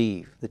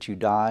believe that you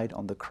died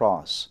on the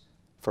cross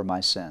for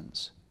my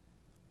sins.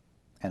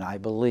 And I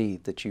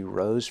believe that you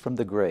rose from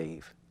the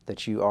grave,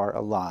 that you are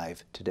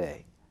alive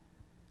today.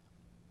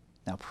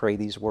 Now pray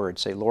these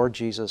words. Say, Lord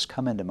Jesus,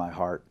 come into my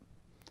heart.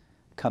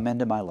 Come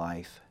into my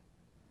life.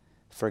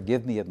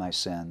 Forgive me of my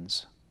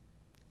sins.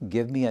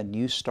 Give me a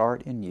new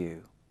start in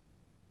you.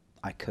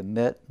 I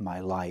commit my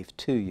life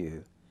to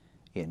you.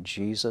 In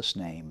Jesus'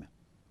 name,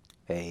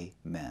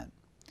 amen.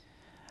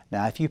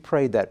 Now, if you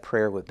prayed that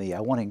prayer with me, I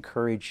want to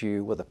encourage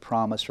you with a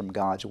promise from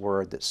God's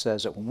Word that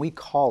says that when we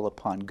call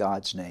upon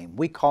God's name,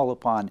 we call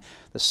upon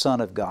the Son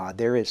of God,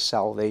 there is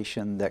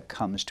salvation that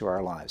comes to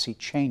our lives. He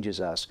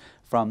changes us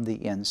from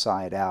the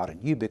inside out,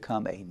 and you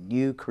become a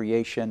new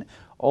creation.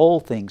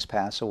 Old things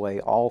pass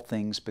away, all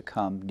things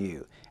become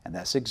new. And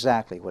that's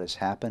exactly what has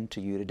happened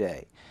to you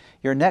today.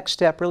 Your next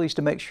step really is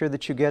to make sure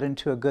that you get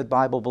into a good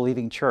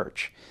Bible-believing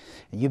church.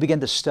 And you begin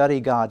to study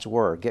God's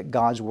Word, get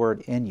God's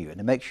Word in you, and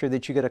to make sure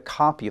that you get a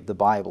copy of the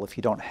Bible if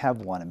you don't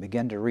have one, and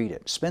begin to read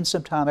it. Spend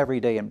some time every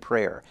day in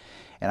prayer.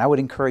 And I would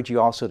encourage you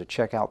also to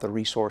check out the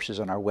resources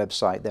on our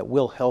website that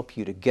will help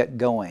you to get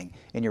going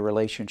in your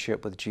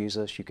relationship with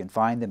Jesus. You can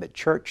find them at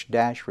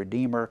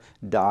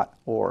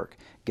church-redeemer.org.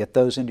 Get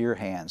those into your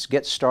hands.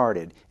 Get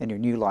started in your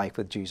new life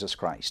with Jesus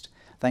Christ.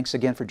 Thanks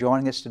again for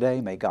joining us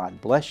today. May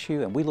God bless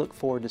you, and we look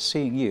forward to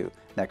seeing you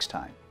next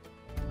time.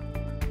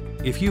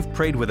 If you've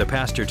prayed with a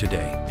pastor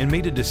today and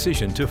made a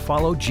decision to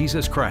follow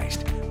Jesus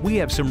Christ, we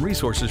have some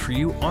resources for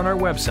you on our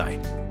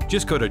website.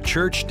 Just go to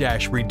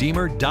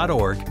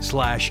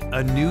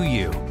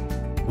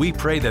church-redeemer.org/anewyou. We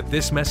pray that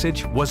this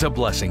message was a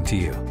blessing to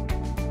you.